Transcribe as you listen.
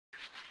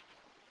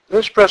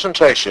This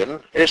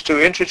presentation is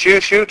to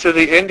introduce you to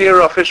the India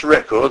Office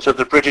records of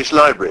the British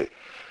Library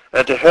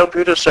and to help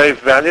you to save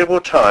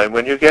valuable time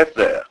when you get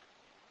there.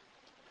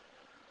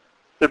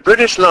 The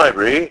British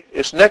Library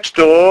is next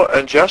door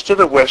and just to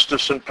the west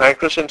of St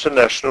Pancras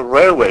International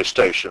Railway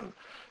Station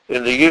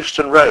in the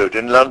Euston Road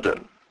in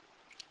London.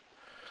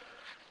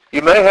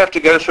 You may have to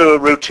go through a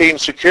routine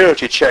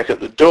security check at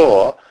the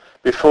door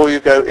before you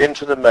go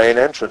into the main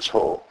entrance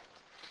hall.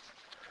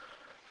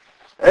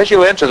 As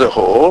you enter the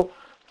hall,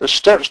 the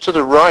steps to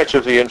the right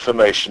of the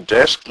information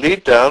desk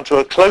lead down to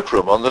a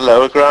cloakroom on the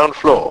lower ground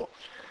floor,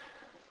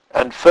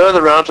 and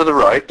further round to the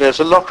right there's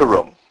a locker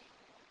room.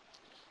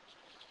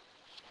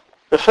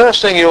 The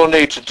first thing you'll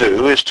need to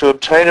do is to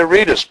obtain a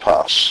reader's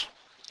pass.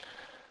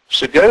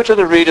 So go to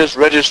the reader's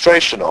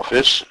registration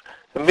office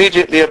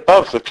immediately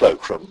above the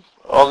cloakroom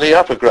on the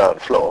upper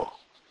ground floor.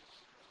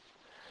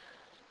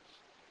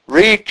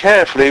 Read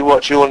carefully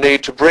what you will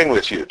need to bring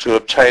with you to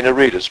obtain a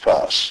reader's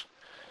pass.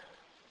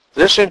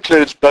 This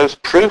includes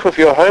both proof of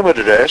your home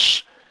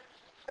address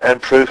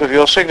and proof of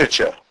your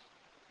signature.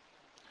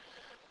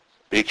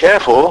 Be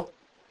careful.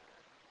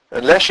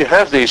 Unless you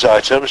have these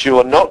items, you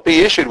will not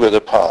be issued with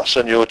a pass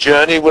and your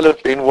journey will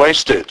have been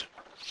wasted.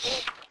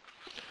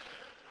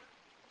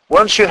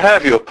 Once you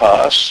have your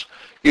pass,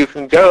 you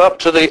can go up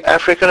to the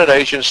African and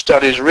Asian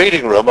Studies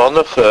reading room on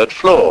the third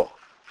floor.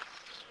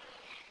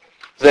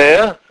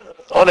 There,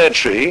 on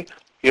entry,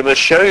 you must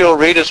show your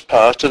reader's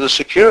pass to the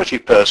security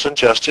person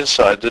just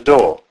inside the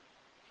door.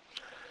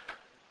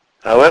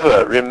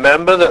 However,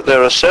 remember that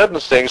there are certain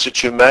things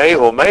that you may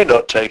or may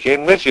not take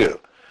in with you,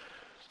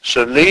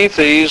 so leave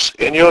these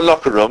in your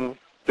locker room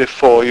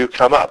before you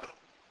come up.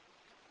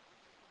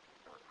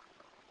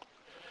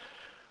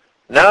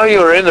 Now you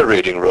are in the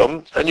reading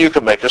room and you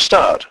can make a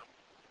start.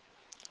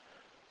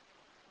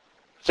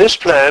 This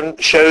plan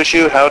shows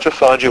you how to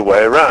find your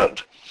way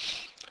around.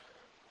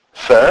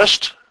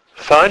 First,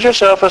 find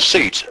yourself a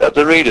seat at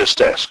the reader's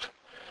desk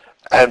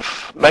and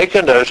make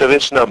a note of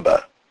its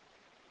number.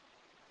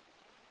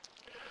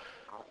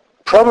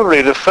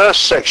 Probably the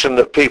first section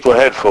that people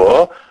head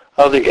for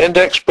are the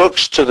index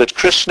books to the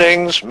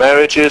christenings,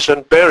 marriages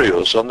and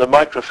burials on the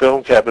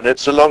microfilm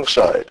cabinets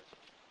alongside.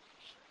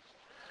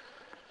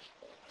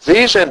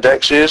 These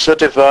indexes are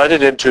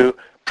divided into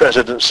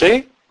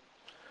presidency,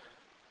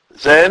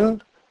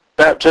 then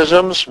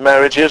baptisms,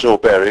 marriages or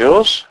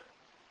burials,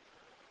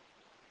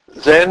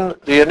 then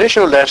the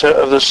initial letter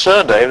of the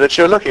surname that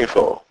you're looking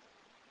for.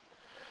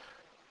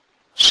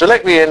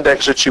 Select the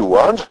index that you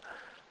want,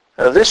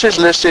 and this is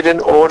listed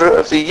in order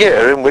of the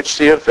year in which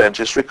the event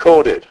is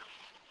recorded.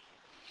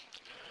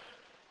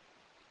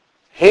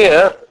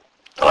 Here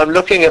I'm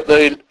looking at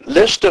the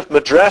list of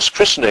Madras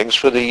christenings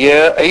for the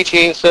year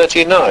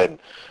 1839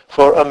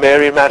 for a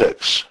Mary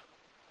Maddox.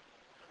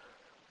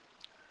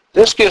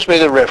 This gives me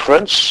the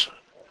reference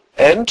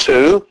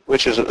N2,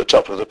 which is at the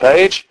top of the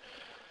page,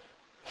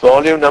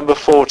 volume number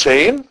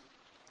 14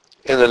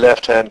 in the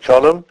left-hand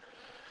column,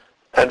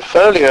 and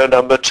folio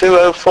number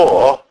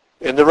 204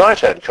 in the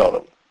right-hand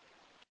column.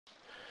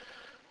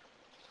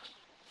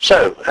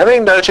 So,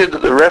 having noted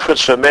that the reference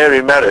for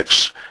Mary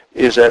Maddox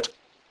is at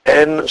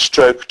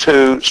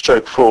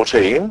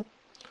N/2/14,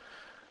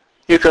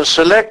 you can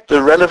select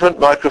the relevant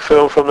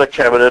microfilm from the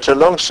cabinet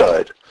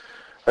alongside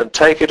and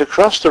take it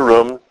across the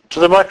room to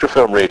the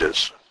microfilm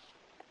readers.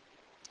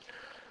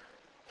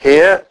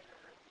 Here,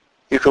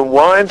 you can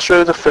wind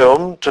through the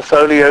film to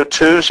folio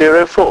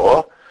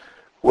 204,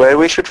 where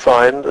we should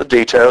find the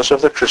details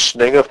of the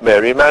christening of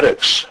Mary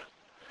Maddox.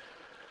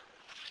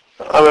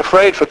 I'm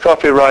afraid for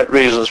copyright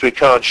reasons we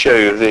can't show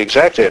you the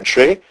exact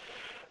entry,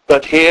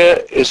 but here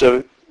is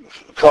a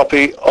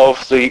copy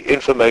of the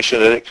information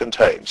that it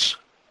contains.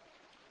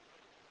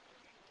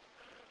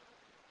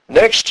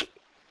 Next,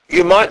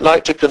 you might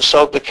like to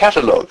consult the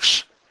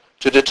catalogues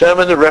to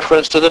determine the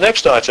reference to the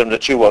next item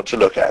that you want to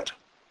look at.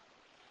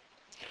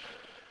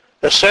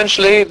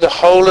 Essentially, the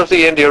whole of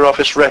the India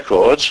Office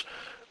records,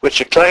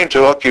 which are claimed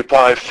to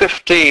occupy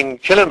 15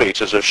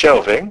 kilometres of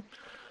shelving,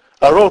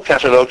 are all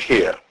catalogued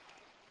here.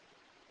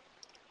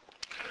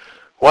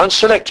 Once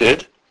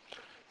selected,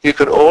 you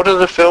can order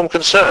the film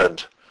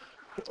concerned,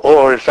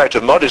 or in fact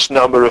a modest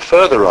number of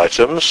further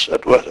items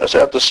at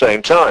the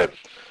same time.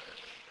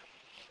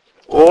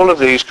 All of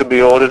these can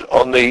be ordered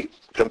on the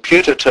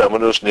computer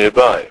terminals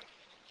nearby.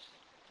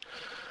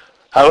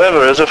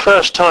 However, as a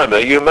first-timer,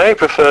 you may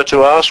prefer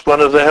to ask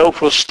one of the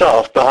helpful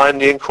staff behind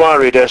the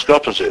inquiry desk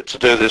opposite to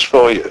do this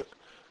for you.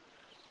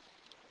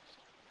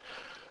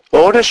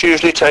 Orders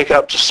usually take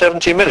up to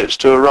 70 minutes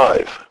to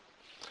arrive.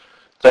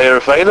 They are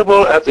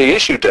available at the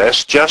issue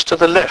desk just to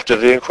the left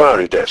of the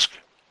inquiry desk.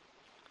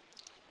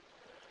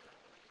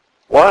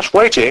 Whilst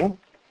waiting,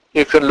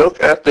 you can look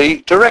at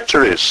the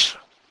directories.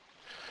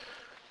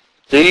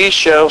 These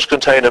shelves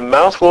contain a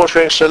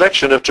mouth-watering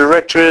selection of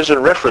directories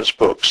and reference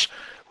books,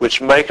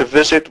 which make a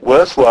visit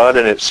worthwhile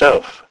in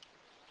itself.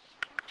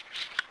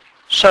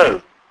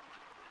 So,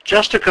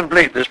 just to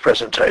complete this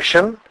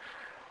presentation,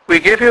 we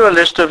give you a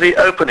list of the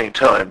opening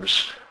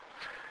times,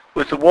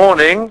 with the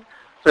warning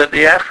that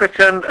the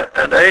African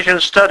and Asian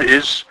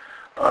studies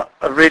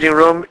of reading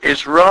room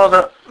is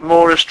rather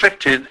more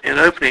restricted in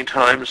opening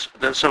times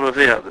than some of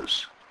the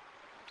others.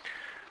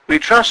 We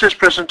trust this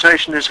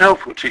presentation is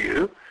helpful to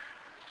you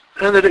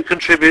and that it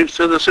contributes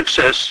to the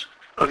success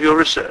of your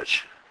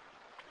research.